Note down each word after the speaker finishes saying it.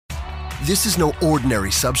This is no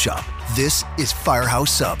ordinary sub shop. This is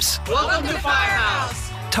Firehouse Subs. Welcome to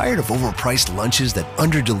Firehouse! Tired of overpriced lunches that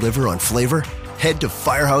underdeliver on flavor? Head to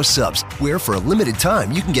Firehouse Subs, where for a limited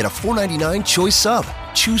time you can get a $4.99 choice sub.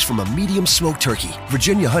 Choose from a medium smoked turkey,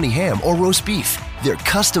 Virginia honey ham, or roast beef. They're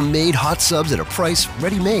custom-made hot subs at a price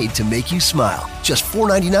ready-made to make you smile. Just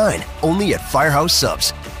 $4.99, only at Firehouse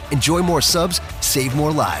Subs. Enjoy more subs, save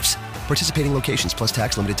more lives. Participating locations plus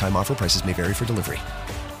tax, limited time offer. Prices may vary for delivery.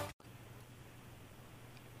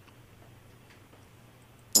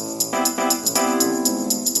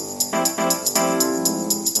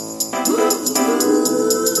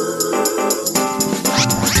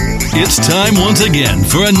 It's time once again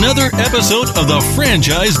for another episode of the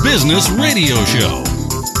Franchise Business Radio Show.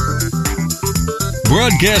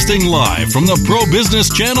 Broadcasting live from the Pro Business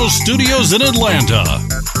Channel studios in Atlanta.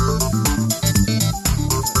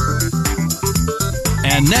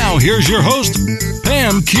 And now here's your host,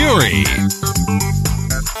 Pam Curie.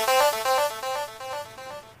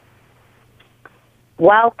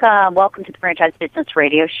 Welcome to the Franchise Business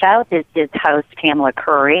Radio Show. This is host Pamela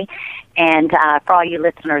Curry. And for all you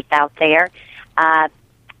listeners out there, as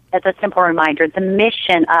a simple reminder, the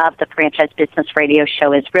mission of the Franchise Business Radio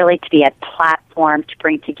Show is really to be a platform to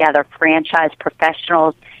bring together franchise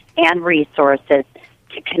professionals and resources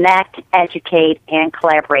to connect, educate, and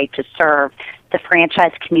collaborate to serve the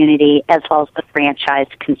franchise community as well as the franchise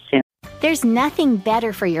consumer. There's nothing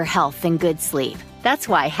better for your health than good sleep. That's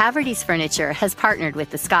why Haverty's Furniture has partnered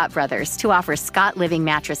with the Scott Brothers to offer Scott Living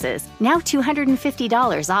mattresses, now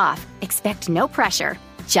 $250 off. Expect no pressure,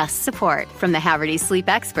 just support from the Haverty's sleep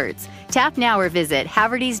experts. Tap now or visit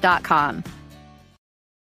havertys.com.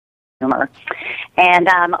 And,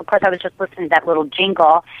 of course, I was just listening to that little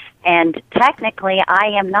jingle, and technically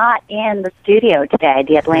I am not in the studio today,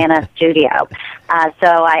 the Atlanta studio. So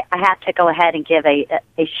I have to go ahead and give a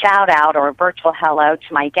shout-out or a virtual hello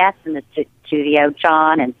to my guests in the studio,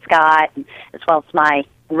 John and Scott, as well as my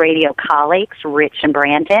radio colleagues, Rich and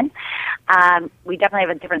Brandon. We definitely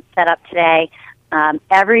have a different setup today.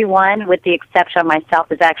 Everyone, with the exception of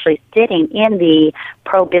myself, is actually sitting in the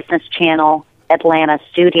Pro Business Channel Atlanta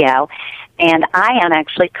studio, and I am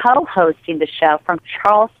actually co-hosting the show from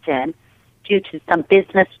Charleston due to some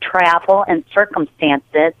business travel and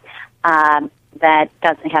circumstances that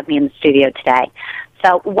doesn't have me in the studio today.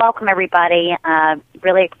 So welcome, everybody.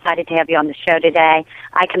 Really excited to have you on the show today.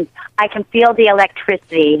 I can feel the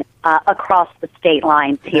electricity across the state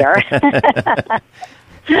lines here.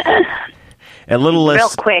 A little less,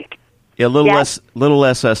 real quick. A little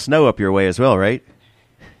less snow up your way as well, right?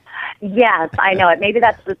 Yes, I know it. Maybe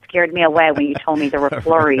that's what scared me away when you told me there were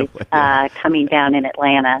flurries coming down in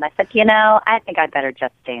Atlanta. And I said, I think I better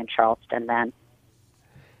just stay in Charleston then.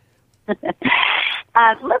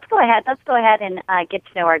 Let's go ahead and get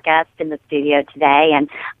to know our guest in the studio today. And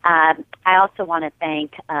I also want to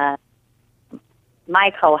thank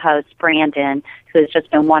my co-host, Brandon, who has just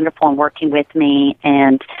been wonderful in working with me.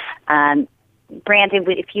 And Brandon,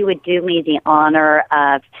 if you would do me the honor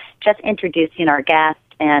of just introducing our guest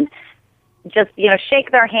and just, shake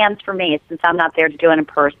their hands for me since I'm not there to do it in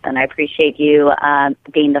person. I appreciate you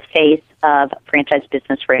being the face of Franchise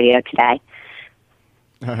Business Radio today.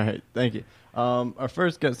 All right, thank you. Our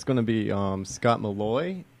first guest is going to be Scott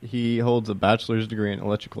Mulloy. He holds a bachelor's degree in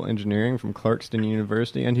electrical engineering from Clarkston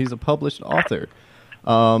University, and he's a published author.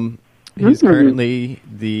 He's currently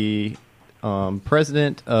the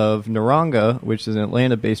president of Naranga, which is an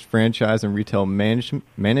Atlanta-based franchise and retail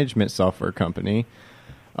management software company.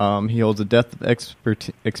 He holds a depth of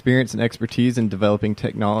experience and expertise in developing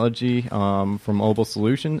technology for mobile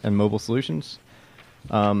solutions.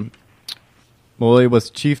 Mulloy was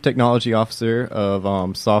Chief Technology Officer of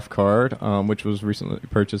Softcard, which was recently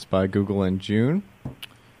purchased by Google in June.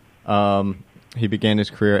 He began his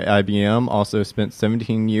career at IBM, also spent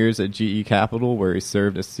 17 years at GE Capital, where he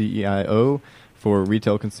served as CIO for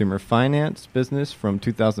retail consumer finance business from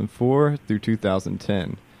 2004 through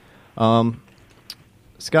 2010.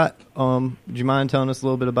 Scott, do you mind telling us a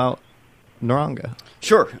little bit about Naranga?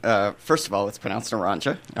 Sure. First of all, it's pronounced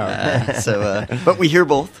Naranja. But we hear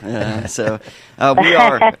both. We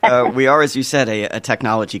are, as you said, a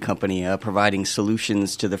technology company providing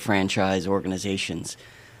solutions to the franchise organizations.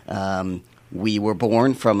 We were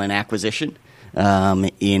born from an acquisition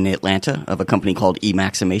in Atlanta of a company called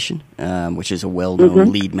eMaximation, which is a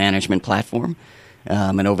well-known lead management platform.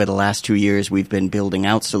 And over the last 2 years, we've been building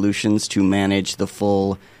out solutions to manage the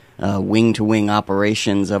full wing-to-wing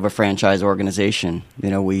operations of a franchise organization.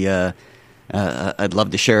 I'd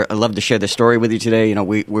love to share this story with you today.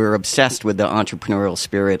 We're obsessed with the entrepreneurial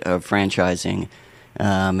spirit of franchising,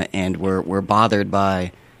 and we're bothered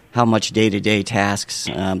by how much day-to-day tasks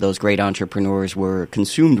those great entrepreneurs were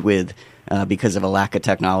consumed with because of a lack of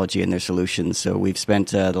technology in their solutions. So we've spent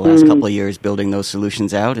the last couple of years building those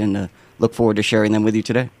solutions out, and look forward to sharing them with you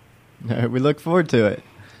today. We look forward to it.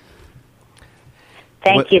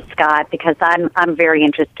 Thank you, Scott, because I'm very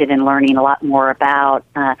interested in learning a lot more about,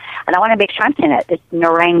 and I want to make sure I'm saying it. It's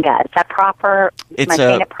Naranga. Is that proper? Am I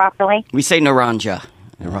saying it properly? We say Naranga.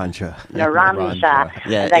 Naranja. Naranja.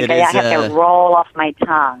 Yeah, like I have to roll off my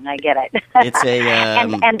tongue. I get it. It's a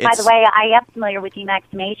and by the way, I am familiar with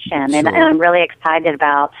eMaximation, and I'm really excited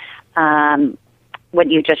about what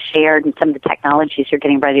you just shared and some of the technologies you're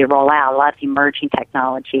getting ready to roll out. A lot of emerging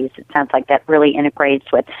technologies. It sounds like that really integrates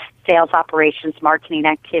with sales operations, marketing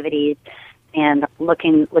activities, and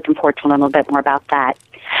looking forward to learn a little bit more about that.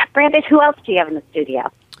 Brandon, who else do you have in the studio?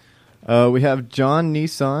 We have John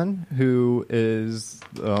Nissan, who is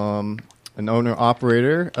an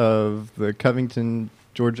owner-operator of the Covington,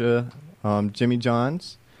 Georgia Jimmy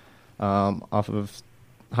John's off of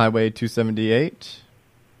Highway 278.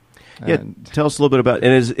 Yeah, tell us a little bit about.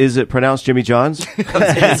 And is it pronounced Jimmy John's? Is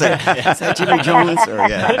that Jimmy Jones? Or,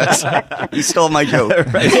 yeah, you stole my joke.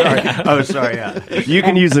 Right, sorry. Oh, sorry. Yeah, you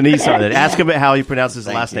can use the Nissan. Then ask him how he pronounces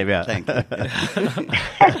his last name. Yeah, thank you.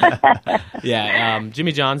 Yeah,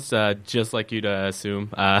 Jimmy John's, just like you'd assume.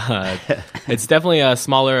 It's definitely a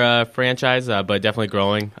smaller franchise, but definitely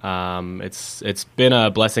growing. It's been a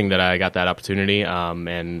blessing that I got that opportunity,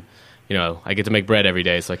 and I get to make bread every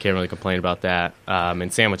day, so I can't really complain about that,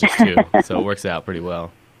 and sandwiches too. So it works out pretty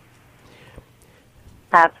well.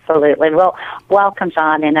 Absolutely. Well, welcome,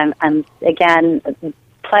 John, and I'm again,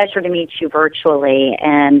 pleasure to meet you virtually.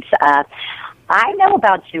 And I know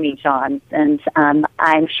about Jimmy John's, and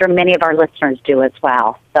I'm sure many of our listeners do as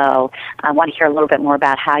well. So I want to hear a little bit more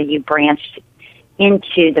about how you branched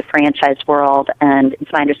into the franchise world, and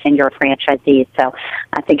it's my understanding you're a franchisee, so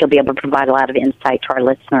I think you'll be able to provide a lot of insight to our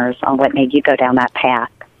listeners on what made you go down that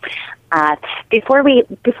path. Before we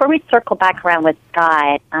circle back around with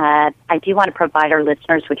Scott, I do want to provide our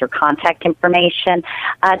listeners with your contact information.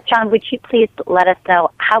 John, would you please let us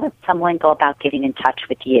know how would someone go about getting in touch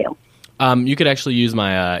with you? You could actually use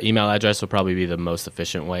my email address. Will probably be the most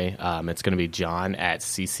efficient way. It's going to be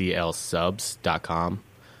john@cclsubs.com.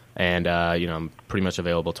 And, I'm pretty much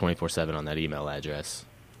available 24/7 on that email address.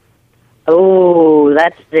 Oh,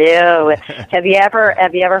 that's new. Have you ever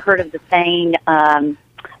heard of the saying,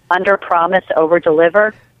 under promise, over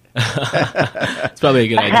deliver? It's probably a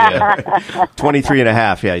good idea. 23 and a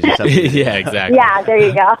half. Yeah, you just have to yeah, exactly. Yeah, there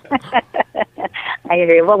you go. I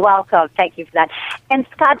agree. Well, welcome. Thank you for that. And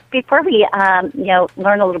Scott, before we,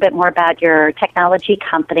 learn a little bit more about your technology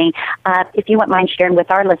company, if you wouldn't mind sharing with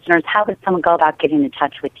our listeners, how would someone go about getting in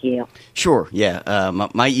touch with you? Sure. Yeah.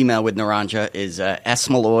 My email with Naranga is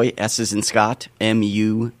smulloy, S as in Scott,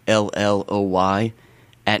 MULLOY,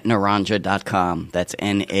 @naranga.com. That's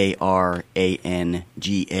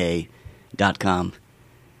NARANGA.com.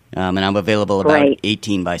 And I'm available about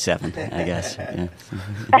 18 by 7, I guess. Yeah.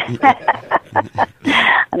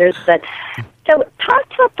 Understood. So talk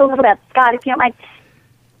to us a little bit, Scott, if you don't mind,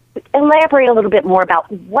 elaborate a little bit more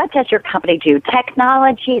about what does your company do?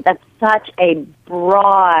 Technology, that's such a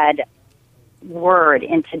broad word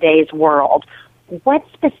in today's world. What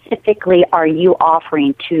specifically are you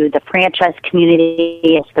offering to the franchise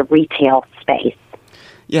community as the retail space?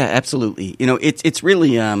 Yeah, absolutely. It's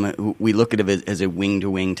really, we look at it as a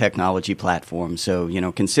wing-to-wing technology platform. So,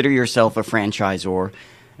 consider yourself a franchisor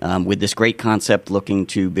with this great concept looking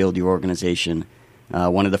to build your organization.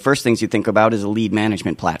 One of the first things you think about is a lead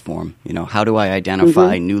management platform. How do I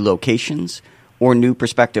identify new locations or new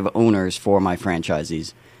prospective owners for my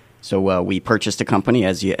franchisees? So we purchased a company,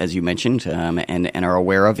 as you mentioned, and are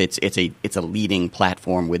aware of. It's a leading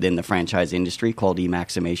platform within the franchise industry called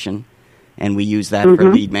eMaximation. And we use that for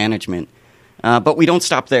lead management. But we don't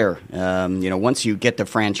stop there. Once you get the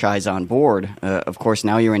franchise on board, of course,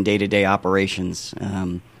 now you're in day-to-day operations.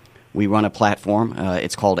 We run a platform.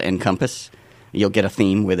 It's called Encompass. You'll get a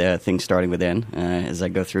theme with things starting with N as I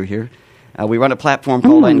go through here. We run a platform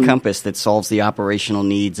called Encompass that solves the operational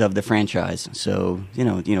needs of the franchise. So,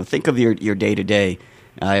 think of your day-to-day.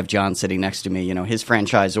 I have John sitting next to me. His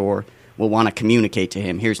franchisor will want to communicate to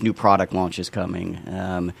him, here's new product launches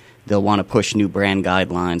coming. They'll want to push new brand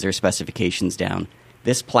guidelines or specifications down.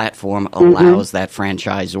 This platform allows that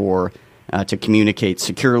franchisor to communicate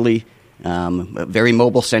securely, very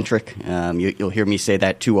mobile-centric. You'll hear me say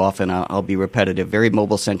that too often. I'll be repetitive. Very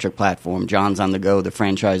mobile-centric platform. John's on the go. The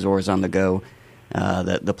franchisor's on the go.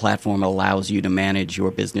 The platform allows you to manage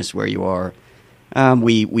your business where you are.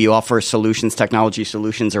 We offer technology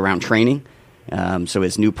solutions around training. So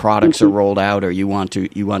as new products are rolled out, or you want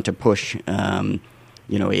to push, a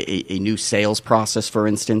new sales process, for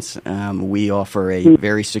instance, we offer a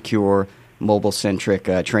very secure,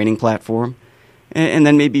 mobile-centric training platform. And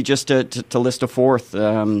then maybe just to list a fourth,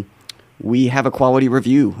 we have a quality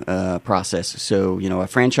review process. So, a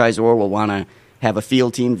franchisor will want to have a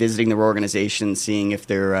field team visiting their organization, seeing if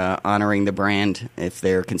they're honoring the brand, if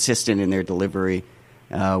they're consistent in their delivery.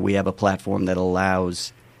 We have a platform that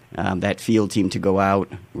allows that field team to go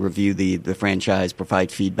out, review the franchise,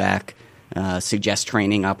 provide feedback, suggest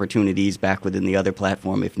training opportunities back within the other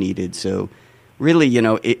platform if needed. So really,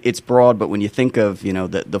 it's broad, but when you think of,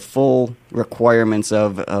 the full requirements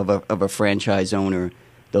of a franchise owner,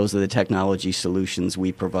 those are the technology solutions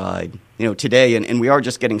we provide. Today, and we are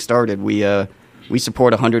just getting started, we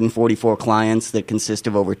support 144 clients that consist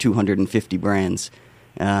of over 250 brands,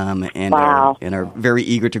 and are very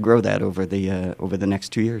eager to grow that over the next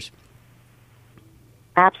 2 years.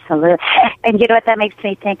 Absolutely. And you know what, that makes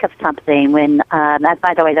me think of something when, that,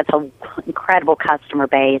 by the way, that's an incredible customer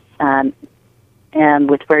base, and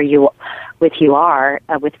with where you are,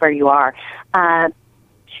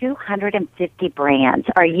 250 brands.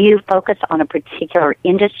 Are you focused on a particular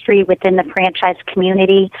industry within the franchise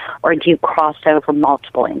community, or do you cross over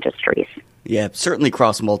multiple industries? Yeah, certainly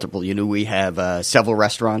cross multiple. We have several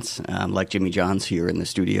restaurants, like Jimmy John's here in the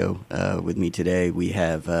studio with me today. We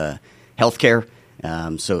have healthcare,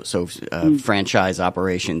 franchise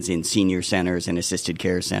operations in senior centers and assisted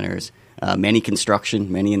care centers. Many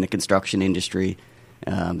in the construction industry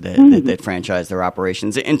that franchise their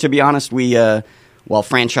operations. And to be honest, we while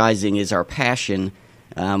franchising is our passion,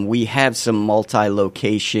 we have some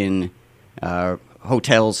multi-location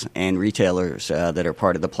hotels and retailers that are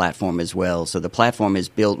part of the platform as well. So the platform is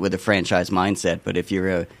built with a franchise mindset. But if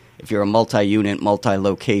you're a multi-unit,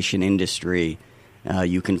 multi-location industry,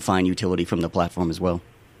 you can find utility from the platform as well.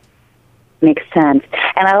 Makes sense,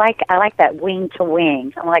 and I like that wing to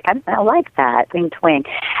wing. I like that wing to wing,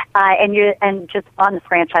 and just on the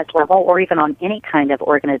franchise level, or even on any kind of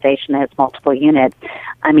organization that has multiple units.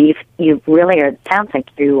 I mean, you really are. It sounds like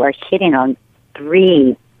you are hitting on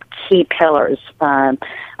three key pillars.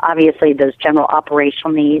 Obviously, those general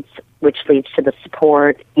operational needs, which leads to the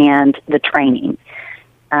support and the training.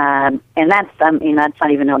 And that's not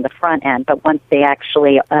even on the front end, but once they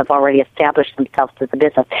actually have already established themselves as a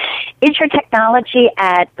business. Is your technology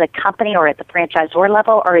at the company or at the franchisor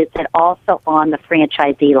level, or is it also on the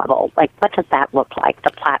franchisee level? Like, what does that look like,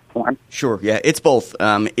 the platform? Sure, yeah, it's both.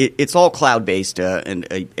 It's all cloud-based, and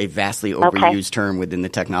a vastly overused term within the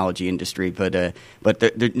technology industry, but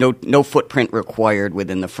there's no footprint required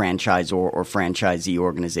within the franchisor or franchisee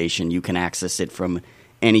organization. You can access it from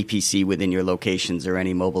any PC within your locations or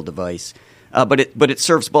any mobile device, but it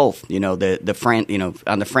serves both. On the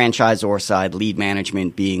franchisor side, lead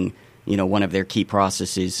management being one of their key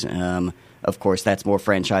processes. Of course, that's more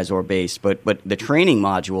franchisor based. But the training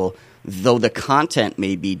module, though the content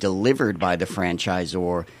may be delivered by the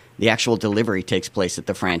franchisor, the actual delivery takes place at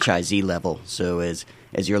the franchisee level. So as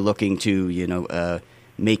you're looking to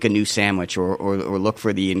make a new sandwich or look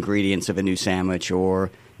for the ingredients of a new sandwich,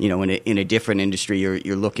 or in a different industry,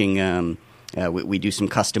 you're looking. We do some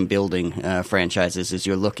custom building franchises. As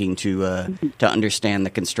you're looking to understand the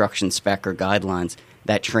construction spec or guidelines,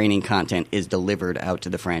 that training content is delivered out to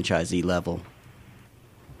the franchisee level.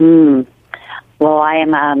 Well,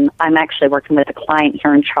 I'm actually working with a client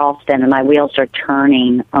here in Charleston, and my wheels are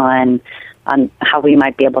turning on how we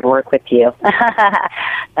might be able to work with you.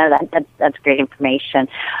 That's great information.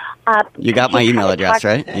 You got my email address,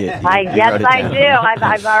 right? Yes, I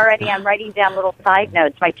do. I'm writing down little side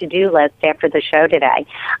notes, my to-do list after the show today.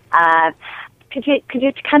 Could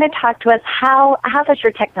you kind of talk to us, how does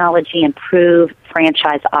your technology improve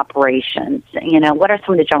franchise operations? What are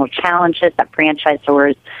some of the general challenges that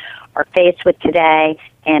franchisors are faced with today,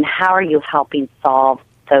 and how are you helping solve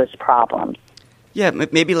those problems? Yeah,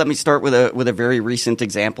 maybe let me start with a very recent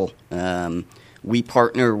example. We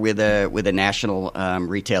partner with a national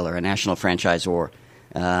retailer, a national franchisor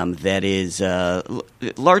that is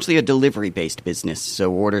largely a delivery-based business.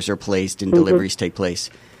 So orders are placed and deliveries take place.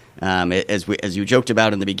 As you joked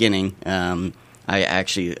about in the beginning, I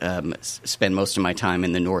actually spend most of my time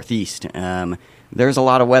in the Northeast. There's a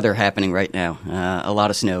lot of weather happening right now, a lot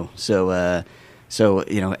of snow. So,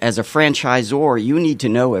 as a franchisor, you need to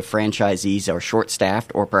know if franchisees are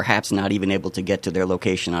short-staffed or perhaps not even able to get to their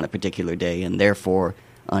location on a particular day and therefore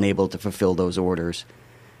unable to fulfill those orders.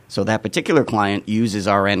 So that particular client uses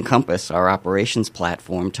our Encompass, our operations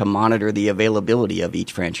platform, to monitor the availability of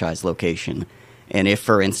each franchise location And if,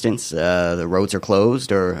 for instance, the roads are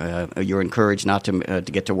closed or you're encouraged not to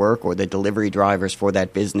get to work, or the delivery drivers for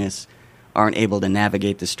that business aren't able to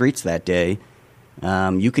navigate the streets that day,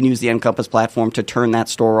 you can use the Encompass platform to turn that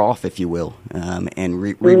store off, if you will, and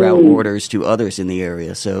reroute orders to others in the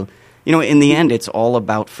area. So, in the end, it's all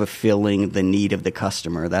about fulfilling the need of the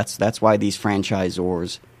customer. That's why these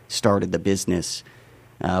franchisors started the business.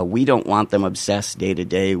 We don't want them obsessed day to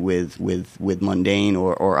day with mundane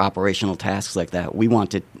or operational tasks like that. We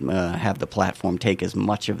want to have the platform take as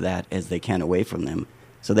much of that as they can away from them,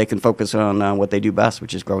 so they can focus on what they do best,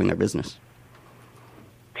 which is growing their business.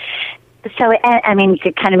 So,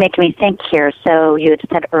 you're kind of making me think here. So you had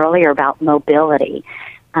said earlier about mobility,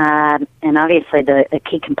 and obviously the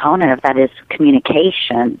key component of that is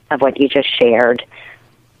communication of what you just shared.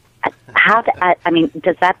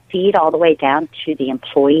 Does that feed all the way down to the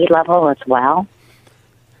employee level as well?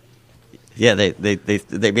 Yeah,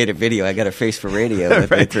 they made a video. I got a face for radio.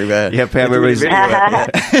 Right. Pam, everybody's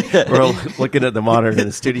we're all looking at the monitor in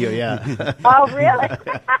the studio. Yeah. Oh, really?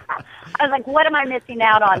 I was like, what am I missing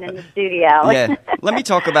out on in the studio? Yeah. Let me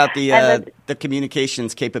talk about the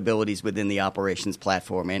communications capabilities within the operations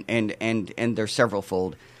platform, and they're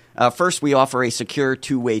severalfold. First, we offer a secure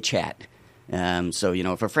two-way chat. So,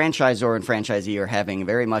 if a franchisor and franchisee are having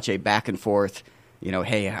very much a back and forth,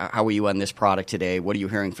 hey, how are you on this product today? What are you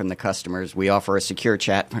hearing from the customers? We offer a secure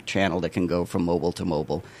chat channel that can go from mobile to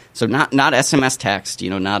mobile. So not SMS text,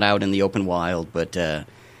 not out in the open wild, but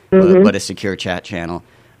a secure chat channel.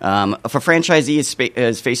 If a franchisee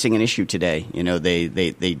is facing an issue today,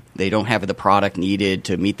 they don't have the product needed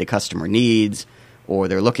to meet the customer needs, or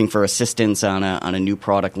they're looking for assistance on a new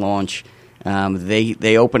product launch,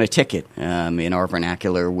 they open a ticket in our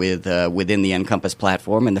vernacular within the Encompass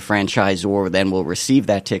platform, and the franchisor then will receive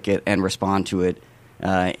that ticket and respond to it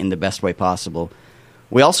in the best way possible.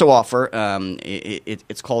 We also offer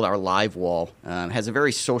it's called our Live Wall. Has a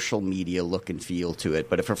very social media look and feel to it.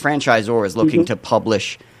 But if a franchisor is looking to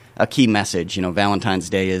publish a key message, Valentine's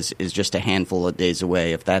Day is just a handful of days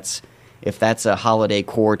away. If that's a holiday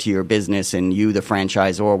core to your business, and you, the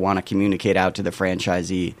franchisor, want to communicate out to the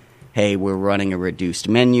franchisee, hey, we're running a reduced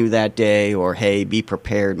menu that day, or hey, be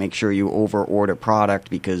prepared, make sure you over-order product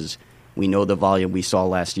because we know the volume we saw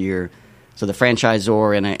last year. So the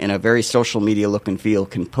franchisor, in a very social media look and feel,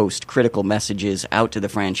 can post critical messages out to the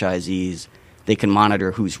franchisees. They can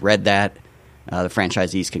monitor who's read that. The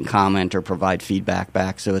franchisees can comment or provide feedback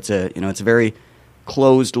back. So it's a very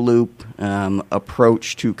closed loop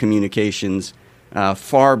approach to communications,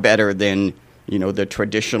 far better than the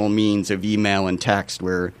traditional means of email and text,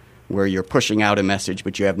 where you're pushing out a message,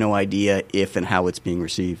 but you have no idea if and how it's being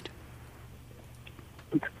received.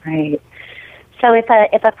 Great. So if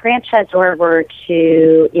a franchisor were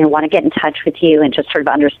to want to get in touch with you and just sort of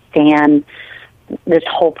understand this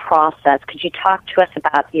whole process, could you talk to us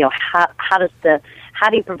about how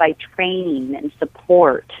do you provide training and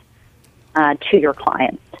support to your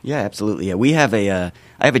clients? Yeah, absolutely. Yeah, we have I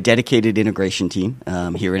have a dedicated integration team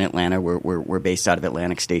here in Atlanta. We're based out of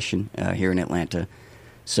Atlantic Station here in Atlanta.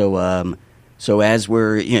 So as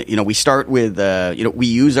we're, we start with, we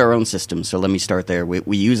use our own system. So let me start there.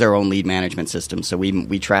 We use our own lead management system. So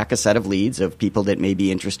we track a set of leads of people that may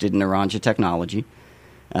be interested in Naranga technology.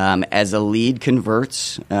 As a lead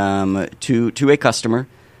converts to a customer,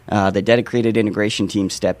 the dedicated integration team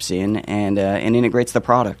steps in and integrates the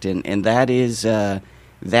product, and that is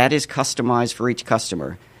customized for each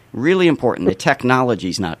customer. Really important. The technology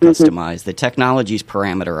is not customized. The technology is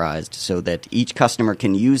parameterized so that each customer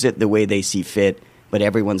can use it the way they see fit, but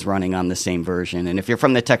everyone's running on the same version. And if you're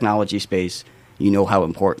from the technology space, you know how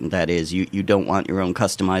important that is. You don't want your own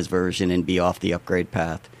customized version and be off the upgrade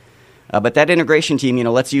path. But that integration team,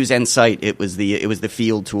 let's use Nsight. It was the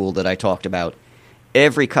field tool that I talked about.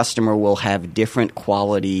 Every customer will have different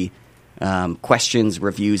quality questions,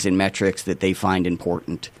 reviews, and metrics that they find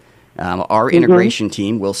important. Our integration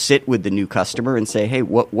team will sit with the new customer and say, hey,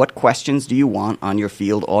 what questions do you want on your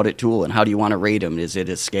field audit tool, and how do you want to rate them? Is it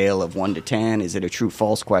a scale of 1 to 10? Is it a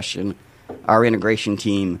true-false question? Our integration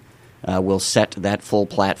team will set that full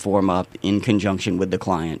platform up in conjunction with the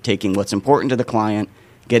client, taking what's important to the client,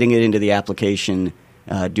 getting it into the application,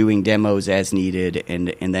 doing demos as needed,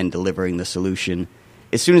 and then delivering the solution.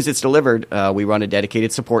 As soon as it's delivered, we run a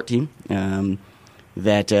dedicated support team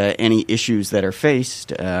that any issues that are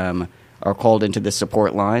faced are called into the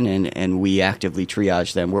support line, and we actively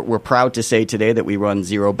triage them. We're proud to say today that we run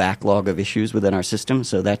zero backlog of issues within our system,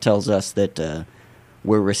 so that tells us that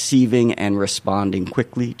we're receiving and responding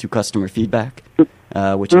quickly to customer feedback,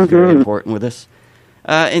 which is very important with us.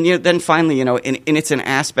 And then finally, and it's an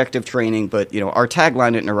aspect of training, but our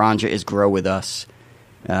tagline at Naranga is "Grow with us,"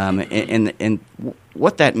 and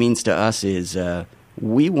what that means to us is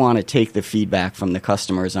we want to take the feedback from the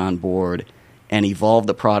customers on board and evolve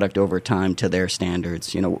the product over time to their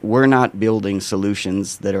standards. We're not building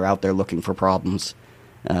solutions that are out there looking for problems.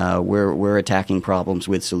 We're attacking problems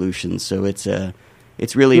with solutions. So it's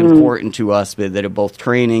really important to us that both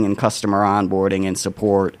training and customer onboarding and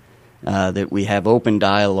support. That we have open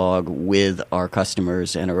dialogue with our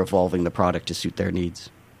customers and are evolving the product to suit their needs.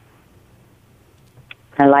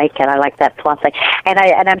 I like it. I like that philosophy. And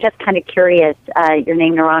I'm just kind of curious, your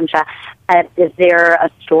name, Naranga, is there a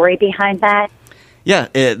story behind that? Yeah,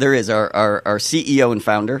 there is. Our CEO and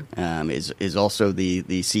founder is also the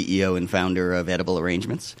CEO and founder of Edible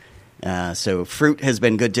Arrangements. So fruit has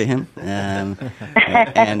been good to him, and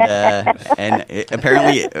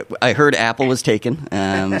apparently I heard apple was taken.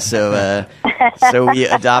 So we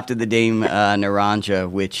adopted the name Naranja,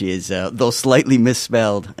 which is, though slightly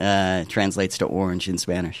misspelled, translates to orange in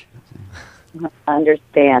Spanish. I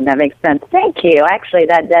understand. That makes sense. Thank you. Actually,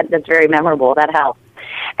 that's very memorable. That helps.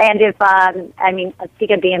 And if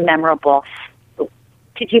speaking of being memorable,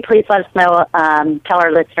 could you please let us know, tell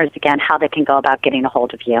our listeners again how they can go about getting a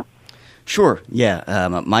hold of you? Sure, yeah.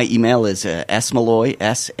 My email is smulloy,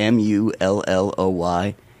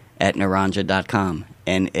 SMULLOY, at naranga.com,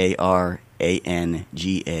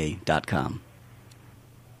 NARANGA.com.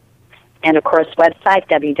 And, of course, website,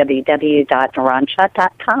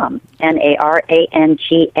 www.naranga.com,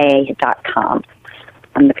 NARANGA.com.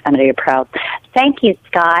 I'm very proud. Thank you,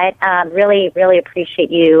 Scott. Really, really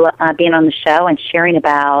appreciate you being on the show and sharing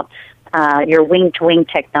about your wing-to-wing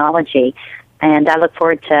technology. And I look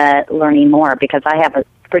forward to learning more because I have a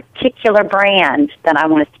particular brand that I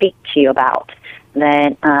want to speak to you about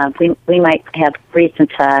that we might have reason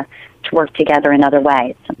to work together in other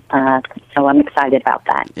ways. So I'm excited about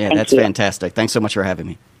that. Yeah, Thank that's you. Fantastic. Thanks so much for having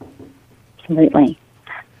me. Absolutely.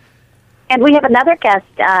 And we have another guest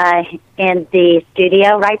in the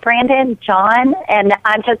studio, right, Brandon? John, and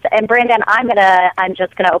Brandon, I'm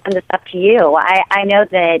just gonna open this up to you. I know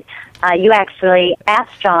that you actually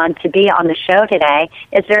asked John to be on the show today.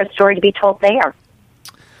 Is there a story to be told there?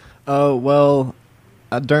 Oh well,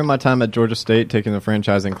 during my time at Georgia State taking the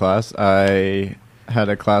franchising class, I had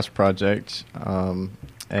a class project,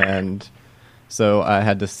 and so I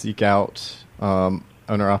had to seek out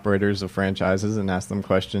owner-operators of franchises and ask them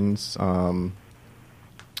questions,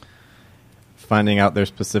 finding out their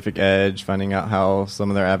specific edge, finding out how some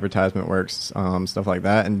of their advertisement works, stuff like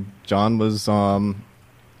that. And John was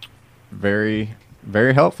very,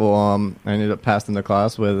 very helpful. I ended up passing the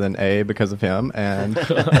class with an A because of him. And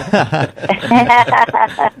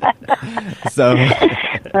so...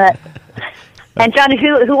 And John,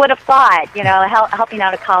 who would have thought, helping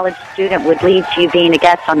out a college student would lead to you being a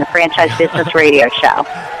guest on the Franchise Business Radio Show?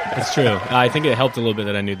 That's true. I think it helped a little bit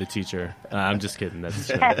that I knew the teacher. I'm just kidding. That's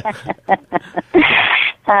true.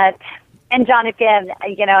 And John, again,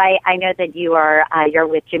 I know that you're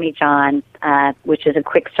with Jimmy John's, which is a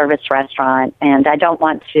quick service restaurant, and I don't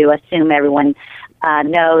want to assume everyone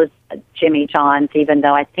knows Jimmy John's, even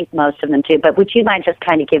though I think most of them do. But would you mind just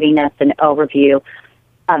kind of giving us an overview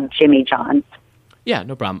of Jimmy John's? Yeah,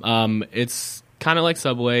 no problem. It's kind of like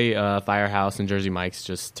Subway, Firehouse, and Jersey Mike's,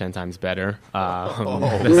 just 10 times better. Touché.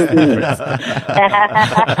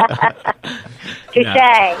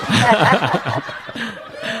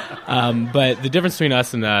 But the difference between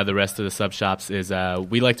us and the rest of the sub shops is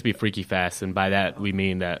we like to be freaky fast, and by that we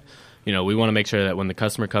mean that we want to make sure that when the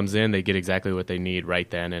customer comes in, they get exactly what they need right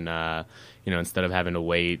then, and instead of having to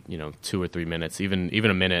wait 2 or 3 minutes, even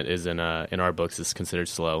a minute is in our books is considered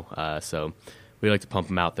slow. So we like to pump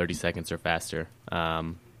them out 30 seconds or faster.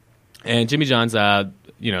 And Jimmy John's,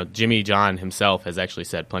 Jimmy John himself has actually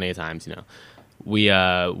said plenty of times, we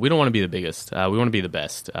don't want to be the biggest. We want to be the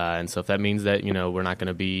best. And so if that means that, we're not going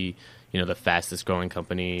to be, the fastest growing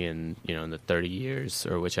company in the 30 years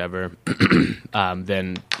or whichever,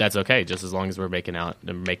 then that's okay. Just as long as we're making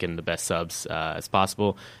the best subs as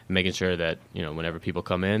possible and making sure that, whenever people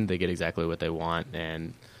come in, they get exactly what they want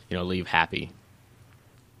and, leave happy.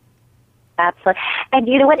 Absolutely. And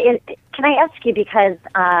you know what? Can I ask you, because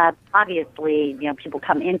obviously, people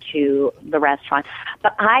come into the restaurant,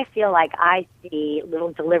 but I feel like I see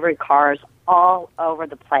little delivery cars all over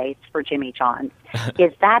the place for Jimmy John's.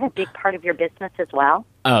 Is that a big part of your business as well?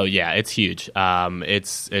 Oh, yeah, it's huge.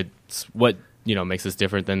 It's what makes us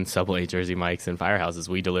different than Subway, Jersey Mike's, and Firehouses.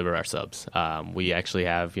 We deliver our subs. We actually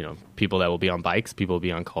have, people that will be on bikes, people will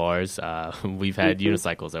be on cars. We've had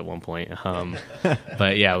unicycles at one point.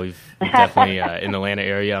 But yeah, we've definitely, in the Atlanta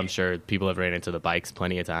area, I'm sure people have ran into the bikes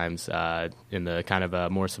plenty of times. In the kind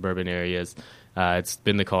of more suburban areas, it's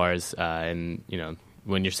been the cars. And,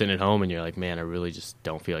 when you're sitting at home and you're like, man, I really just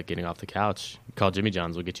don't feel like getting off the couch, call Jimmy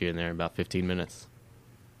John's. We'll get you in there in about 15 minutes.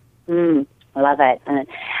 I love it.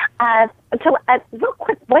 So real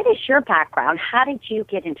quick, what is your background? How did you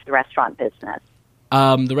get into the restaurant business?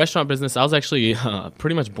 The restaurant business, I was actually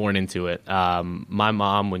pretty much born into it. My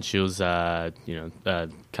mom, when she was, kind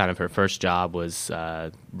of her first job was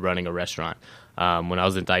running a restaurant. When I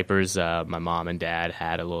was in diapers, my mom and dad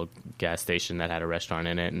had a little gas station that had a restaurant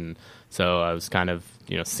in it. And so I was kind of,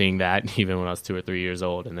 seeing that even when I was 2 or 3 years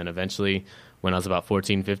old. And then eventually, when I was about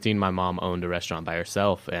 14, 15, my mom owned a restaurant by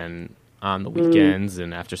herself. And on the weekends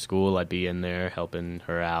and after school, I'd be in there helping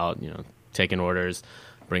her out, taking orders,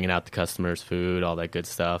 bringing out the customers' food, all that good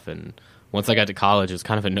stuff. And once I got to college, it was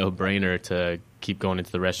kind of a no-brainer to keep going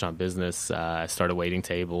into the restaurant business. I started waiting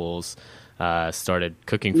tables, started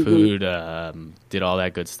cooking food, did all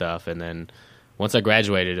that good stuff. And then once I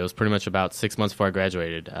graduated, it was pretty much about 6 months before I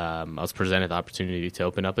graduated, I was presented the opportunity to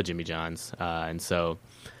open up a Jimmy John's. And so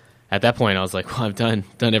at that point, I was like, well, I've done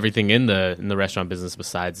everything in the restaurant business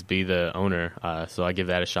besides be the owner. So I give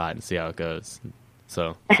that a shot and see how it goes.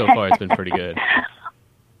 So far, it's been pretty good.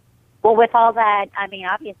 Well, with all that, I mean,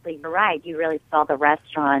 obviously, you're right. You really saw the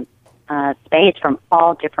restaurant space from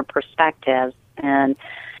all different perspectives. And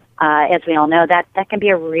as we all know, that can be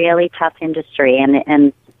a really tough industry.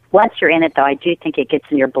 And once you're in it, though, I do think it gets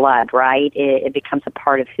in your blood, right? It becomes a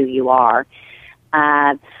part of who you are.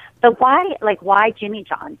 But why Jimmy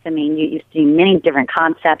John's? I mean, you've seen many different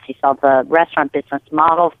concepts. You saw the restaurant business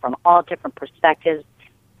model from all different perspectives,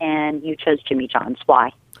 and you chose Jimmy John's.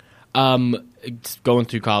 Why? Going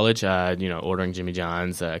through college, ordering Jimmy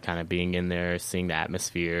John's, kind of being in there, seeing the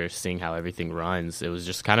atmosphere, seeing how everything runs. It was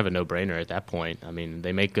just kind of a no-brainer at that point. I mean,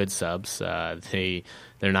 they make good subs. They're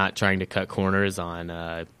not trying to cut corners on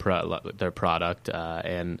their product,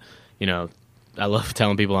 and I love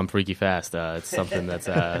telling people I'm freaky fast. It's something that's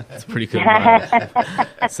it's pretty good.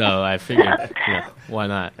 So I figured, why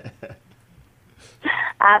not?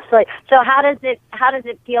 Absolutely. So how does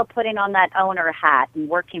it feel putting on that owner hat and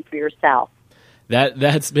working for yourself?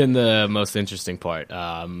 That's been the most interesting part.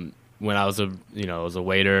 When I was a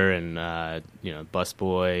waiter and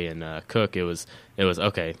busboy and cook, it was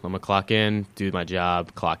okay. I'm gonna clock in, do my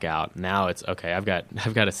job, clock out. Now it's okay. I've got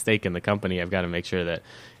a stake in the company. I've got to make sure that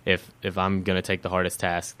if I'm gonna take the hardest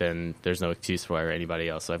task, then there's no excuse for anybody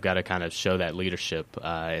else. So I've got to kind of show that leadership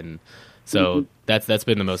and. So that's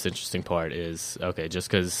been the most interesting part is, okay, just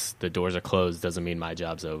because the doors are closed doesn't mean my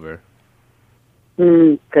job's over.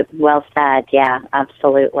 Good, well said. Yeah,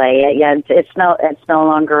 absolutely. Yeah, it's no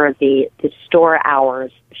longer the store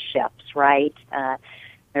hours shifts, right?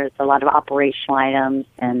 There's a lot of operational items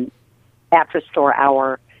and after store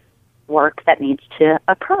hour work that needs to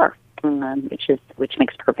occur, which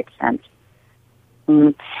makes perfect sense.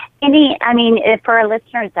 For our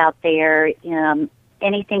listeners out there,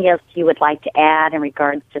 anything else you would like to add in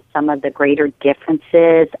regards to some of the greater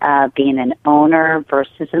differences of being an owner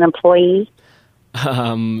versus an employee?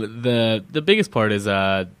 The biggest part is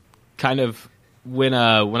kind of when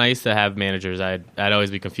I used to have managers, I'd always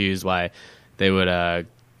be confused why they would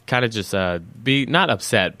kind of just be not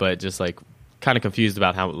upset, but just like kind of confused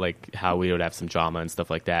about how we would have some drama and stuff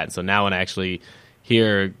like that. And so now when I actually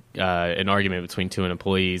hear an argument between two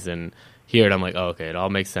employees and hear it, I'm like, oh, okay, it all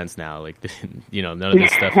makes sense now. Like, none of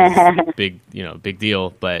this stuff is big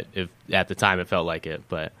deal. But if at the time it felt like it,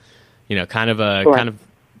 but kind of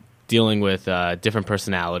dealing with different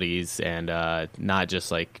personalities and not just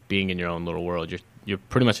like being in your own little world. You're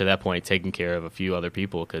pretty much at that point taking care of a few other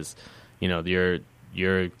people because you're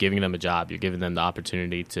giving them a job. You're giving them the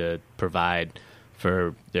opportunity to provide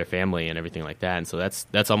for their family and everything like that. And so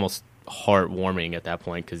that's almost heartwarming at that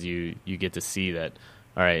point because you get to see that.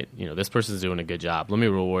 All right, this person's doing a good job. Let me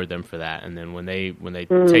reward them for that. And then when they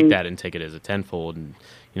take that and take it as a tenfold and,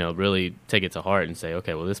 really take it to heart and say,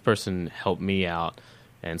 okay, well, this person helped me out,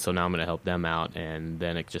 and so now I'm going to help them out. And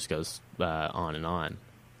then it just goes on and on.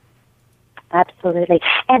 Absolutely.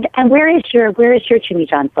 And where is your Jimmy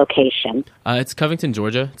John's location? It's Covington,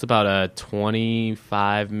 Georgia. It's about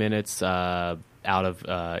 25 minutes out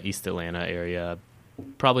of East Atlanta area,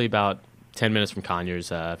 probably about 10 minutes from Conyers,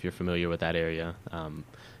 if you're familiar with that area.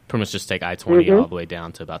 Pretty much just take I-20 all the way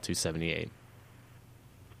down to about 278.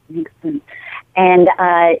 Excellent. And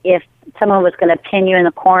if someone was going to pin you in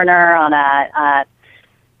the corner on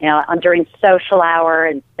during social hour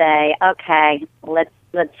and say, okay, let's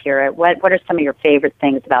hear it. What are some of your favorite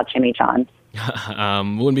things about Jimmy John's?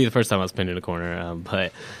 Wouldn't be the first time I was pinned in a corner,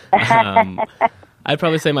 but I'd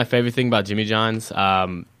probably say my favorite thing about Jimmy John's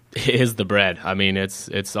is the bread. I mean,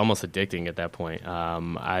 it's almost addicting at that point.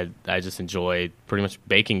 I just enjoy pretty much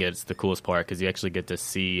baking it. It's the coolest part because you actually get to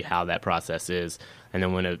see how that process is. And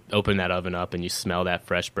then when you open that oven up and you smell that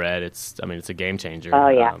fresh bread, it's a game changer. Oh,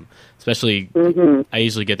 yeah. Especially, I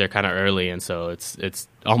usually get there kind of early, and so it's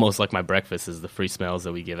almost like my breakfast is the free smells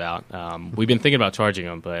that we give out. We've been thinking about charging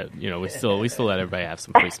them, but we still let everybody have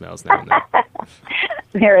some free smells now and then.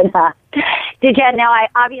 Fair enough. Now,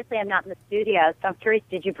 obviously I'm not in the studio, so I'm curious,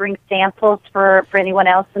 did you bring samples for anyone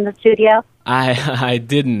else in the studio? I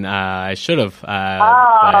didn't. I should have.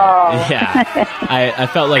 Oh. Yeah. I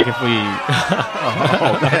felt like if we...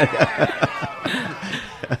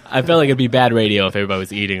 I felt like it'd be bad radio if everybody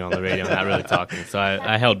was eating on the radio and not really talking, so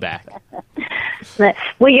I held back. Well,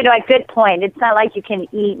 a good point. It's not like you can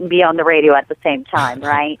eat and be on the radio at the same time,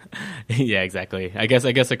 right? Yeah, exactly. I guess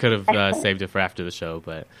I could have saved it for after the show,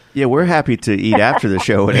 but yeah, we're happy to eat after the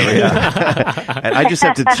show, whatever. Yeah. And I just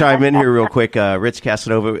have to chime in here real quick. Rich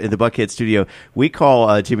Casanova in the Buckhead studio. We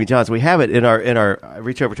call Jimmy John's. We have it in our. I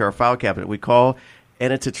reach over to our file cabinet. We call,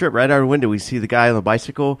 and it's a trip right out our window. We see the guy on the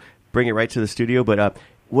bicycle, bring it right to the studio, but.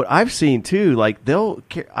 What I've seen too,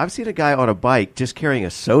 I've seen a guy on a bike just carrying a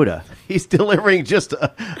soda. He's delivering just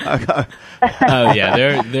a oh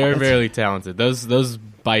yeah, they're very talented. Those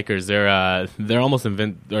bikers, they're almost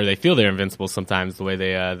or they feel they're invincible sometimes. The way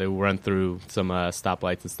they run through some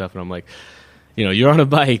stoplights and stuff, and I'm like, you're on a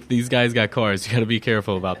bike. These guys got cars. You got to be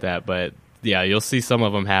careful about that. But yeah, you'll see some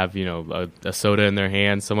of them have a soda in their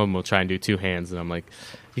hand. Some of them will try and do two hands, and I'm like,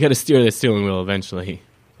 you got to steer the steering wheel eventually.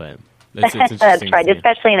 But it's that's right,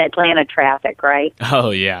 especially in Atlanta traffic, right? Oh,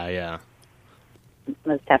 yeah.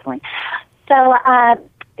 Most definitely. So,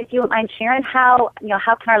 if you wouldn't mind sharing, how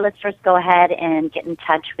can our listeners go ahead and get in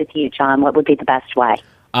touch with you, John? What would be the best way?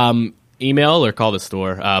 Email or call the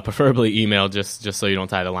store. Preferably email, just so you don't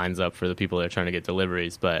tie the lines up for the people that are trying to get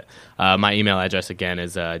deliveries. But my email address, again,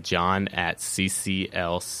 is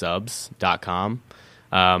john@cclsubs.com.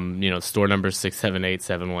 Store number is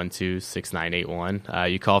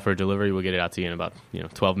 678-712-6981. You call for a delivery, we'll get it out to you in about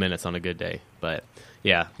 12 minutes on a good day. But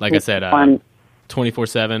yeah, like I said,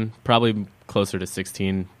 24/7, probably closer to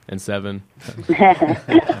 16 and 7.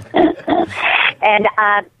 And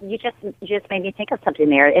you just made me think of something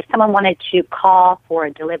there. If someone wanted to call for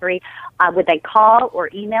a delivery, would they call or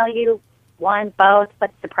email you? One, both?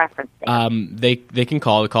 What's the preference there? They can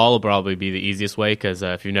call. The call will probably be the easiest way because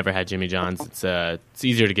if you've never had Jimmy John's, it's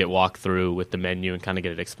easier to get walked through with the menu and kind of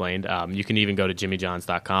get it explained. You can even go to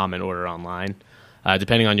jimmyjohns.com and order online.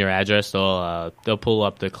 Depending on your address, they'll pull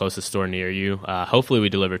up the closest store near you. Hopefully, we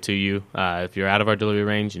deliver to you. If you're out of our delivery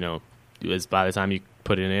range, by the time you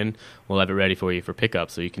put it in, we'll have it ready for you for pickup.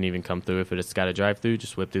 So you can even come through if it's got a drive-through.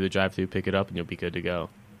 Just whip through the drive-through, pick it up, and you'll be good to go.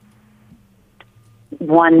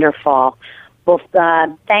 Wonderful. Well,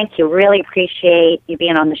 thank you. Really appreciate you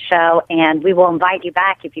being on the show, and we will invite you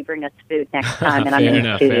back if you bring us food next time. And I'm in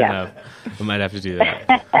the studio. Fair enough. We might have to do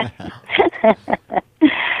that.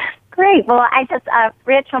 Great. Well,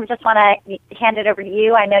 Rich, I just want to hand it over to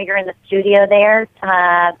you. I know you're in the studio there.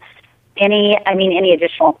 Any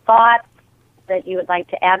additional thoughts that you would like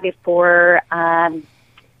to add before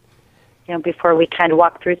we kind of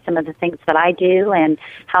walk through some of the things that I do and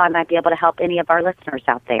how I might be able to help any of our listeners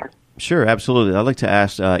out there? Sure, absolutely. I'd like to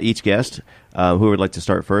ask each guest who would like to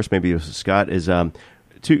start first, maybe Scott, is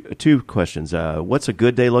two questions. What's a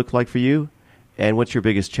good day look like for you, and what's your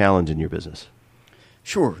biggest challenge in your business?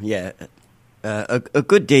 Sure, yeah. A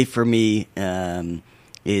good day for me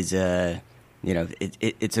is the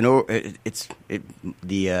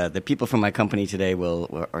people from my company today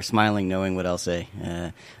are smiling, knowing what I'll say.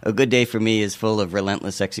 A good day for me is full of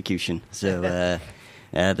relentless execution. So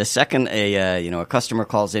the second a customer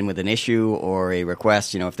calls in with an issue or a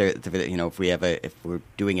request, if we're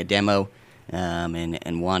doing a demo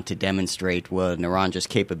and want to demonstrate Naranga's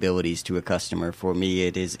capabilities to a customer, for me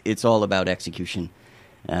it's all about execution.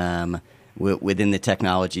 Within the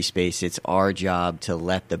technology space, it's our job to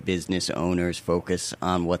let the business owners focus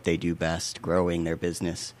on what they do best, growing their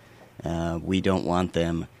business. We don't want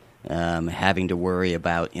them having to worry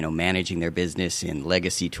about managing their business in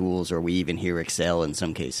legacy tools, or we even hear Excel in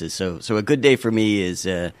some cases. So a good day for me is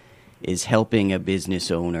helping a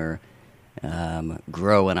business owner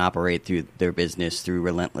grow and operate through their business through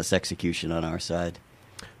relentless execution on our side.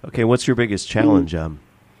 Okay, what's your biggest challenge?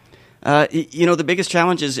 The biggest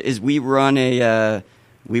challenge is we run a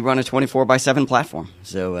we run a 24/7 platform.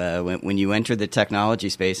 So when you enter the technology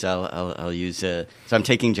space, I'll use. So I'm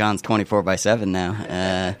taking John's 24/7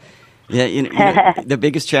 now. The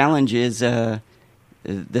biggest challenge is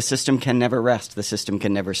the system can never rest. The system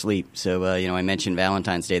can never sleep. So I mentioned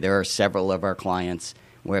Valentine's Day. There are several of our clients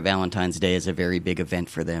where Valentine's Day is a very big event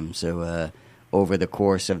for them. So over the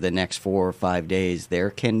course of the next 4 or 5 days, there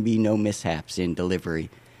can be no mishaps in delivery,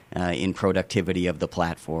 in productivity of the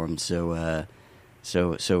platform. So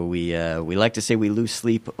we like to say we lose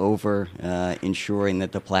sleep over ensuring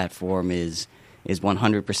that the platform is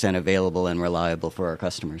 100% available and reliable for our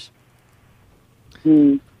customers.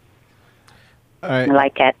 Mm. All right. I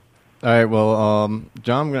like it. All right. Well,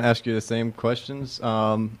 John, I'm going to ask you the same questions.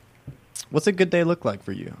 What's a good day look like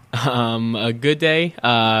for you? A good day,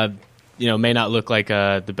 may not look like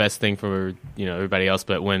the best thing for everybody else,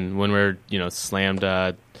 but when we're slammed,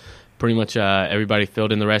 pretty much everybody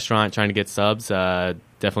filled in the restaurant trying to get subs.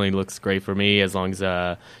 Definitely looks great for me as long as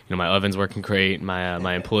my oven's working great,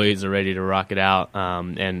 my employees are ready to rock it out,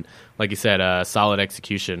 and like you said, solid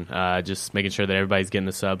execution. Just making sure that everybody's getting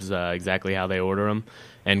the subs exactly how they order them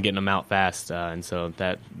and getting them out fast, and so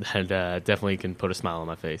that definitely can put a smile on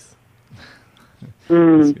my face.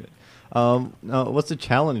 That's good. Now, what's a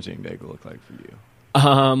challenging day look like for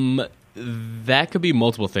you? That could be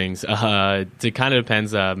multiple things. It kind of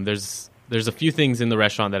depends. There's a few things in the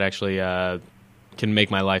restaurant that actually can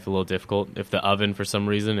make my life a little difficult. If the oven for some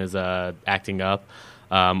reason is acting up,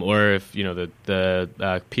 or if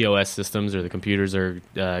the POS systems or the computers are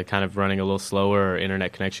kind of running a little slower, or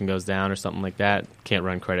internet connection goes down or something like that, can't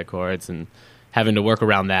run credit cards, and having to work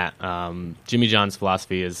around that. Jimmy John's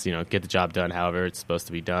philosophy is get the job done however it's supposed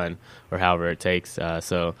to be done or however it takes.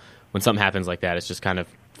 So when something happens like that, it's just kind of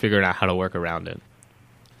figuring out how to work around it.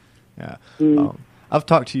 Yeah. I've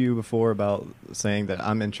talked to you before about saying that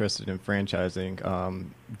I'm interested in franchising.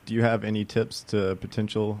 Do you have any tips to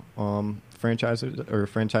potential franchisers or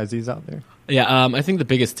franchisees out there? Yeah, I think the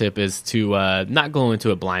biggest tip is to not go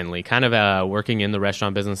into it blindly, kind of working in the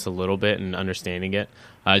restaurant business a little bit and understanding it.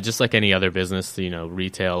 Just like any other business,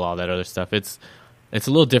 retail, all that other stuff, it's a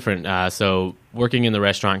little different. So working in the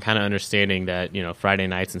restaurant, kind of understanding that, Friday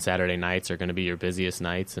nights and Saturday nights are going to be your busiest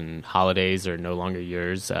nights and holidays are no longer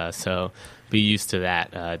yours. So be used to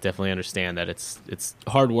that. Definitely understand that it's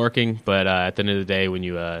hard working, but at the end of the day, when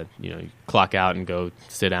you clock out and go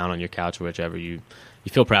sit down on your couch or whichever, you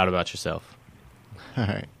feel proud about yourself. All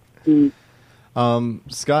right.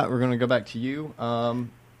 Scott, we're going to go back to you.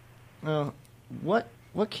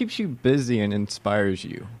 What keeps you busy and inspires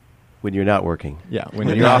you? When you're not working. Yeah, when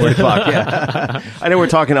you're off the clock. Yeah. I know we're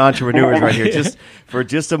talking entrepreneurs right here. Just for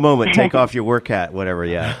just a moment, take off your work hat, whatever.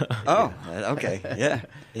 Yeah. Oh, okay.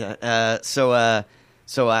 Yeah. So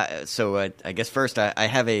I guess first I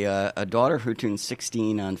have a daughter who turns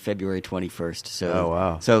 16 on February 21st. So oh,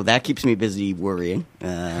 wow. So that keeps me busy worrying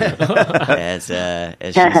as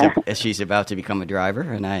she's about to become a driver,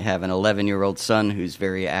 and I have an 11-year-old son who's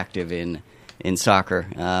very active in soccer.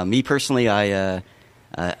 Me personally, I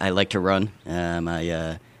like to run.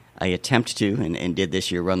 I attempt to, and did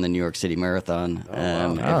this year, run the New York City Marathon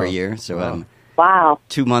every year. So I'm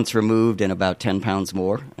 2 months removed and about 10 pounds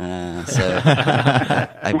more. So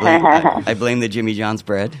I blame the Jimmy John's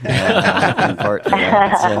bread in part for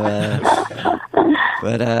that.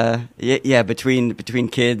 So, between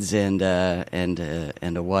kids and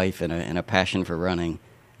a wife and a passion for running,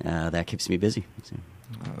 that keeps me busy. So.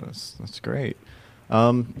 Oh, that's great.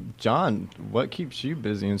 John, what keeps you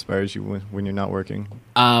busy and inspires you when you're not working?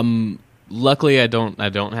 Luckily, I don't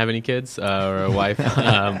have any kids or a wife.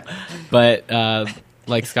 But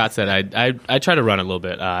like Scott said, I try to run a little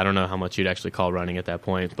bit. I don't know how much you'd actually call running at that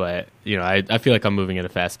point, but I feel like I'm moving at a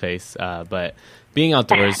fast pace. But being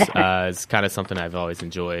outdoors is kind of something I've always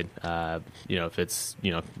enjoyed. If it's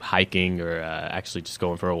hiking or actually just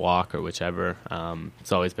going for a walk or whichever,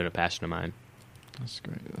 it's always been a passion of mine. That's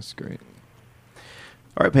great.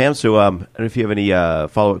 All right, Pam. So I don't know if you have any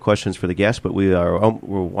follow-up questions for the guests, but we're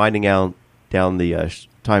winding down the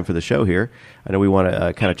time for the show here. I know we want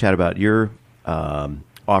to kind of chat about your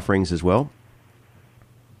offerings as well.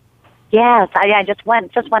 Yes, I just one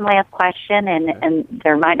last question, and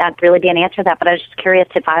there might not really be an answer to that, but I was just curious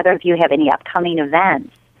if either of you have any upcoming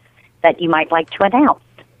events that you might like to announce.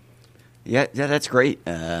 Yeah, that's great.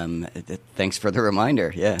 Thanks for the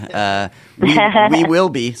reminder. Yeah, we will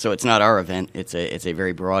be. So it's not our event. It's a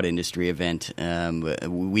very broad industry event.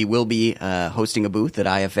 We will be hosting a booth at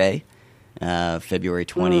IFA, February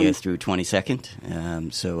 20th through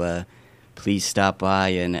 22nd. So please stop by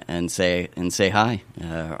and say hi.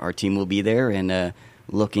 Our team will be there and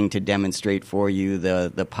looking to demonstrate for you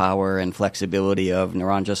the power and flexibility of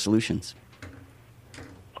Naranga solutions.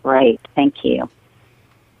 Great, thank you.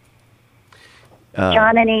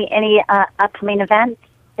 John, any upcoming events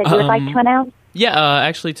that you would like to announce? Yeah,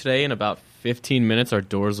 actually today in about 15 minutes our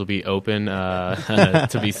doors will be open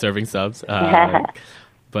to be serving subs.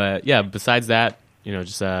 But yeah, besides that,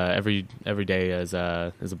 just every day is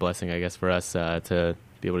a blessing, I guess, for us to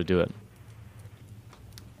be able to do it.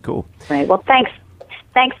 Cool. Right. Well, thanks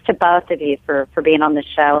to both of you for being on the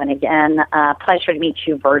show, and again, pleasure to meet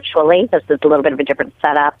you virtually. This is a little bit of a different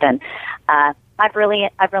setup, and I've really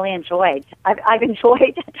enjoyed. I've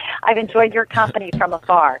enjoyed your company from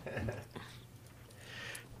afar.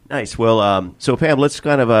 Nice. Well, so Pam, let's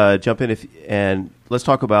kind of jump in and let's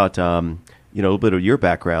talk about a little bit of your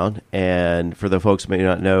background. And for the folks who may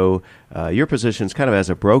not know, your position is kind of as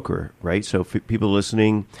a broker, right? So for people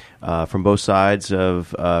listening from both sides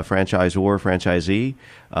of franchisor, franchisee,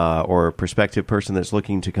 or prospective person that's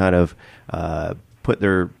looking to kind of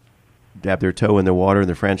dab their toe in the water in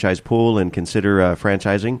the franchise pool and consider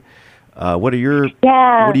franchising. What do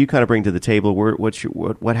you kind of bring to the table?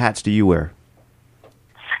 What hats do you wear?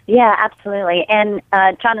 Yeah, absolutely. And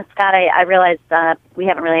John and Scott, I realize we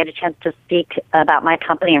haven't really had a chance to speak about my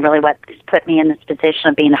company and really what's put me in this position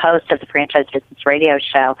of being the host of the Franchise Business Radio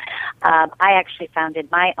Show. I actually founded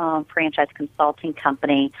my own franchise consulting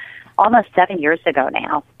company almost 7 years ago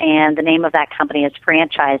now, and the name of that company is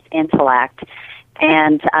Franchise Intellect.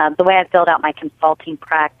 And the way I've built out my consulting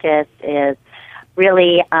practice is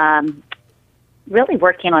really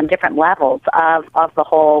working on different levels of the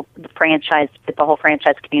whole franchise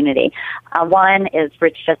community. One, as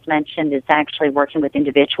Rich just mentioned, is actually working with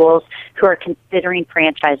individuals who are considering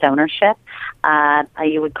franchise ownership.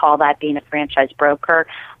 You would call that being a franchise broker.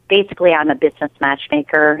 Basically, I'm a business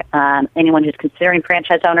matchmaker. Anyone who's considering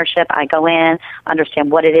franchise ownership, I go in,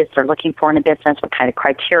 understand what it is they're looking for in a business, what kind of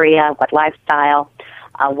criteria, what lifestyle,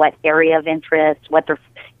 what area of interest, what their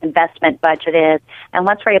investment budget is. And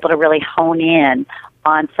once we're able to really hone in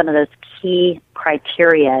on some of those key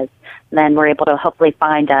criteria, then we're able to hopefully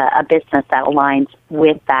find a business that aligns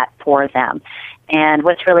with that for them. And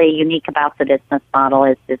what's really unique about the business model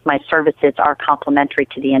is my services are complementary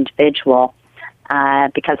to the individual.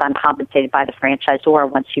 Because I'm compensated by the franchisor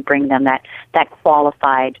once you bring them that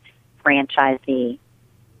qualified franchisee.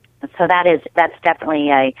 So that's definitely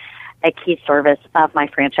a key service of my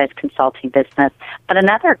franchise consulting business. But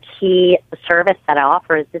another key service that I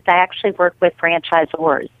offer is I actually work with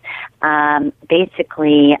franchisors,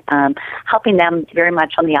 basically helping them very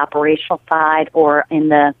much on the operational side or in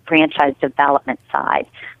the franchise development side.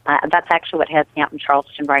 That's actually what has me out in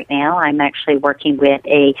Charleston right now. I'm actually working with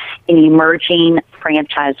an emerging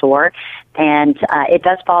franchisor, and it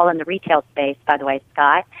does fall in the retail space, by the way,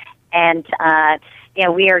 Scott. And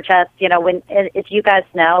we are just, if you guys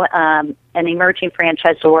know, an emerging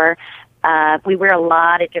franchisor, we wear a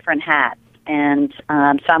lot of different hats. And so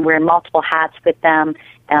I'm wearing multiple hats with them,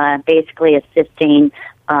 basically assisting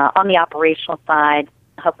on the operational side,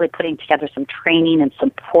 hopefully putting together some training and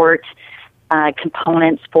support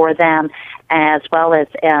components for them, as well as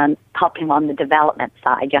helping on the development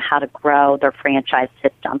side, how to grow their franchise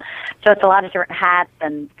system. So it's a lot of different hats,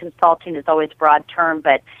 and consulting is always a broad term,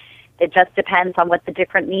 but it just depends on what the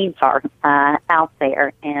different needs are out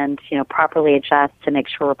there, and properly adjust to make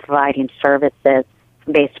sure we're providing services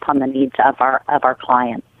based upon the needs of our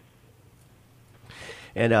clients.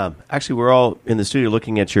 And actually, we're all in the studio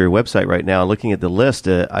looking at your website right now, looking at the list.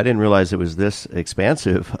 I didn't realize it was this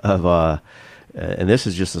expansive of, and this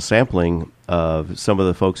is just a sampling of some of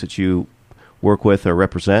the folks that you work with or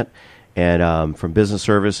represent, and from business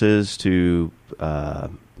services to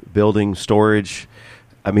building, storage.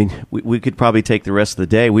 I mean, we could probably take the rest of the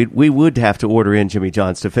day. We would have to order in Jimmy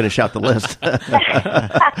John's to finish out the list.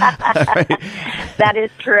 That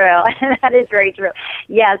is true. That is very true.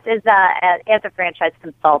 Yes, as a franchise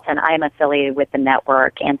consultant, I am affiliated with the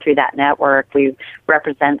network, and through that network, we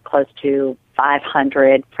represent close to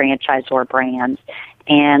 500 franchisor brands.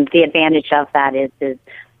 And the advantage of that is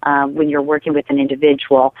when you're working with an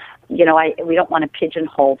individual, we don't want to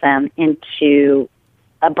pigeonhole them into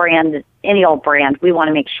a brand, any old brand. We want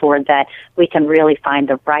to make sure that we can really find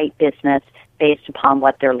the right business based upon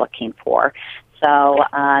what they're looking for. So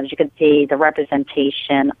as you can see, the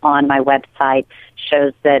representation on my website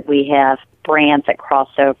shows that we have brands that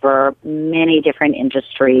cross over many different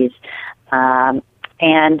industries, and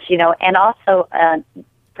also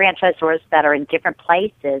franchisors that are in different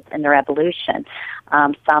places in their evolution.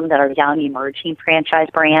 Some that are young, emerging franchise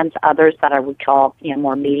brands, others that we call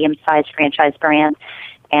more medium-sized franchise brands.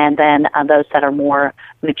 and then those that are more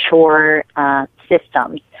mature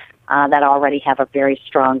systems that already have a very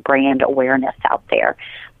strong brand awareness out there.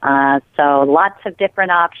 So lots of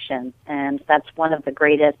different options, and that's one of the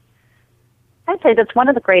greatest, I'd say that's one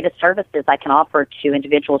of the greatest services I can offer to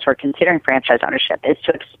individuals who are considering franchise ownership, is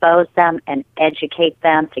to expose them and educate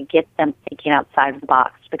them, to get them thinking outside of the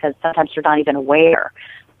box, because sometimes they're not even aware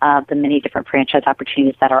of the many different franchise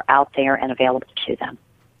opportunities that are out there and available to them.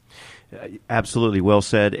 Absolutely, well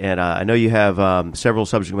said. And I know you have several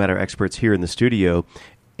subject matter experts here in the studio,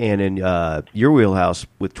 and in your wheelhouse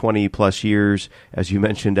with 20-plus years, as you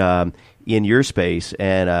mentioned, in your space,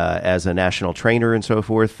 and as a national trainer and so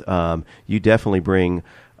forth, you definitely bring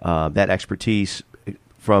that expertise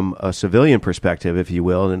from a civilian perspective, if you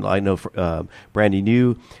will. And I know, Brandy,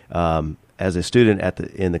 you as a student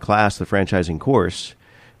in the class, the franchising course,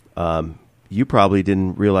 you probably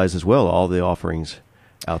didn't realize as well all the offerings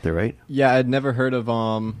out there, right? Yeah, I'd never heard of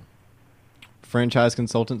franchise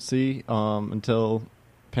consultancy until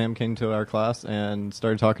Pam came to our class and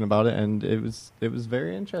started talking about it, and it was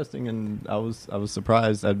very interesting, and I was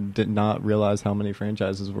surprised. I did not realize how many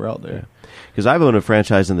franchises were out there. Because I've owned a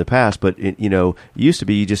franchise in the past, but it used to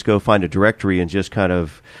be you just go find a directory and just kind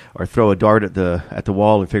of, or throw a dart at the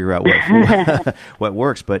wall and figure out what what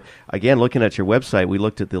works. But again, looking at your website, we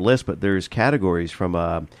looked at the list, but there's categories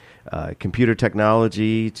from computer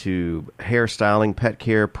technology to hairstyling, pet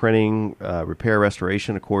care, printing, repair,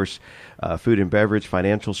 restoration, of course, food and beverage,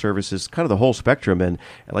 financial services, kind of the whole spectrum. And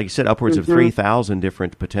like you said, upwards of 3,000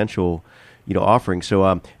 different potential, offerings.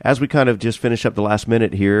 So as we kind of just finish up the last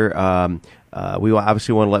minute here, we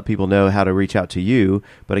obviously want to let people know how to reach out to you.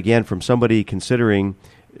 But again, from somebody considering,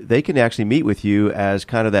 they can actually meet with you as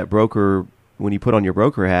kind of that broker. When you put on your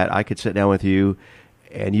broker hat, I could sit down with you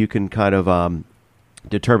and you can kind of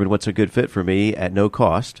determine what's a good fit for me at no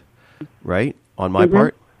cost, right? On my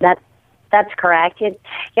part? That's correct. And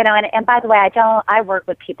by the way, I work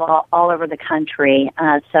with people all over the country,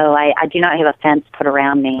 so I do not have a fence put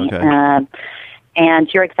around me. Okay.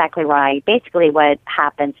 And you're exactly right. Basically what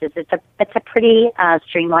happens is it's a pretty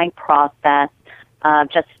streamlined process of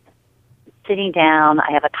just sitting down.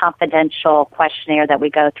 I have a confidential questionnaire that we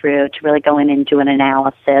go through to really go in and do an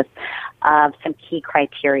analysis of some key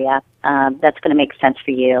criteria that's going to make sense for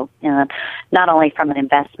you, not only from an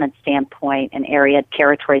investment standpoint, an area,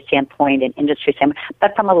 territory standpoint, an industry standpoint,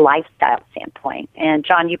 but from a lifestyle standpoint. And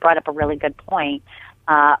John, you brought up a really good point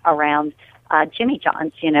around Jimmy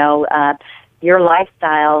John's. Your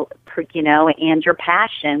lifestyle, and your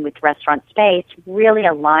passion with restaurant space really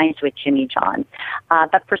aligns with Jimmy John's.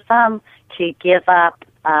 But for some to give up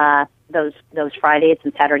those Fridays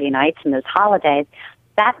and Saturday nights and those holidays,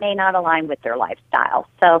 that may not align with their lifestyle.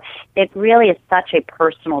 So it really is such a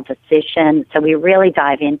personal decision. So we really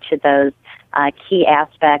dive into those key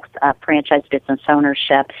aspects of franchise business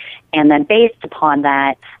ownership. And then based upon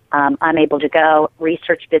that, I'm able to go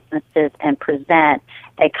research businesses and present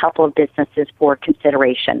a couple of businesses for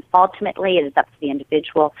consideration. Ultimately, it is up to the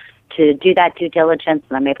individual to do that due diligence,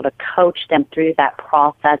 and I'm able to coach them through that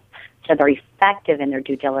process so they're effective in their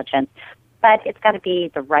due diligence. But it's got to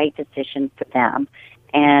be the right decision for them.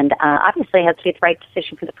 And obviously it has to be the right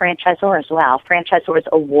decision for the franchisor as well. Franchisors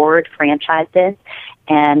award franchises,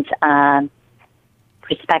 and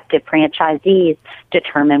prospective franchisees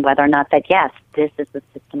determine whether or not that, yes, this is the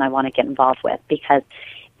system I want to get involved with, because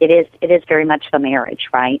it is very much of a marriage,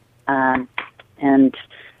 right? And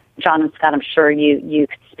John and Scott, I'm sure you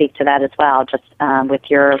could speak to that as well, just with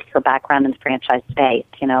your background in the franchise space,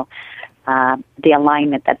 the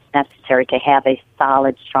alignment that's necessary to have a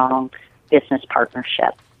solid, strong business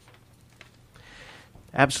partnership.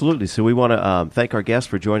 Absolutely. So we want to thank our guests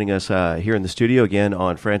for joining us here in the studio again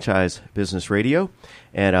on Franchise Business Radio.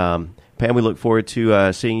 And Pam, we look forward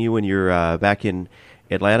to seeing you when you're back in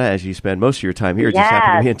Atlanta, as you spend most of your time here. Yes. Just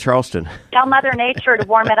happen to be in Charleston. Tell Mother Nature to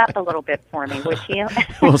warm it up a little bit for me, would you?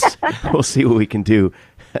 We'll see what we can do.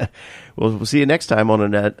 We'll see you next time on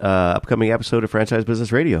an upcoming episode of Franchise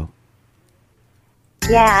Business Radio.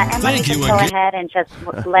 Yeah, and let me just go ahead and just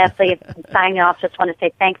lastly, signing off, just want to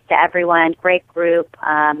say thanks to everyone. Great group.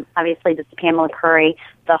 Obviously, this is Pamela Curry,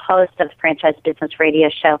 the host of the Franchise Business Radio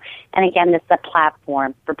Show. And again, this is a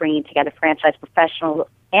platform for bringing together franchise professionals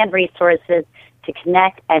and resources to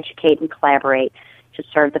connect, educate, and collaborate to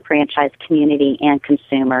serve the franchise community and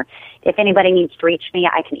consumer. If anybody needs to reach me,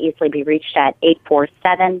 I can easily be reached at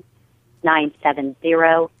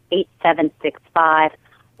 847-970-8765.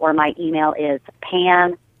 Or my email is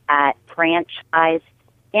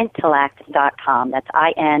pam@franchiseintellect.com. That's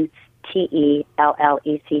INTELLECT.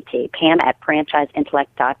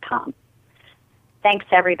 pam@franchiseintellect.com. Thanks,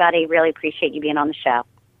 everybody. Really appreciate you being on the show.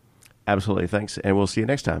 Absolutely. Thanks. And we'll see you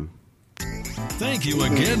next time. Thank you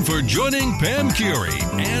again for joining Pam Curie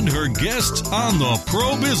and her guests on the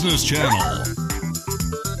Pro Business Channel.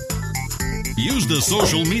 Use the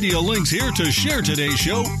social media links here to share today's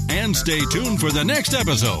show and stay tuned for the next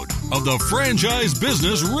episode of the Franchise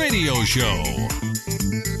Business Radio Show.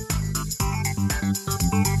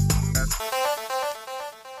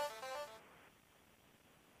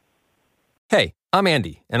 Hey, I'm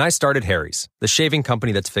Andy, and I started Harry's, the shaving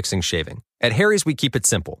company that's fixing shaving. At Harry's, we keep it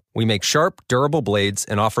simple. We make sharp, durable blades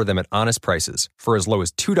and offer them at honest prices for as low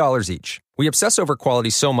as $2 each. We obsess over quality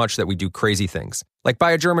so much that we do crazy things, like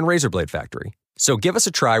buy a German razor blade factory. So give us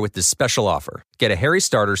a try with this special offer. Get a Harry's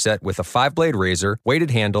starter set with a 5-blade razor, weighted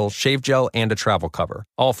handle, shave gel, and a travel cover.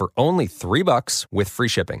 All for only $3 with free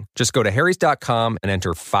shipping. Just go to harrys.com and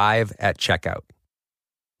enter 5 at checkout.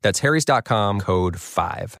 That's harrys.com, code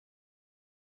 5.